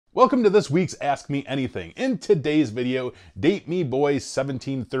Welcome to this week's Ask Me Anything. In today's video, Date Me Boy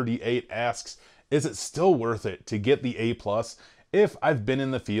 1738 asks, is it still worth it to get the A+ if I've been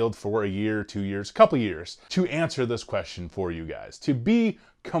in the field for a year, 2 years, couple years? To answer this question for you guys, to be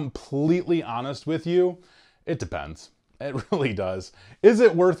completely honest with you, it depends. It really does. Is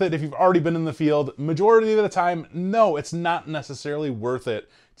it worth it if you've already been in the field? Majority of the time, no, it's not necessarily worth it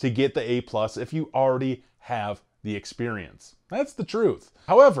to get the A+ if you already have the experience. That's the truth.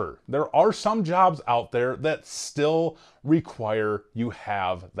 However, there are some jobs out there that still require you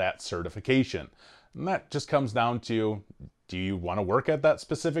have that certification. And that just comes down to, do you want to work at that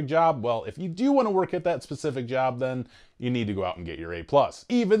specific job? Well, if you do want to work at that specific job, then you need to go out and get your A+,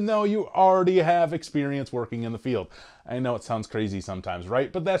 even though you already have experience working in the field. I know it sounds crazy sometimes,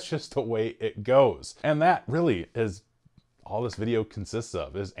 right? But that's just the way it goes. And that really is all this video consists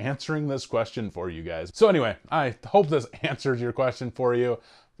of, is answering this question for you guys. So anyway, I hope this answers your question for you.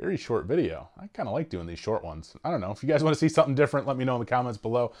 Very short video. I kind of like doing these short ones. I don't know. If you guys want to see something different, let me know in the comments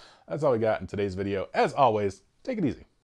below. That's all we got in today's video. As always, take it easy.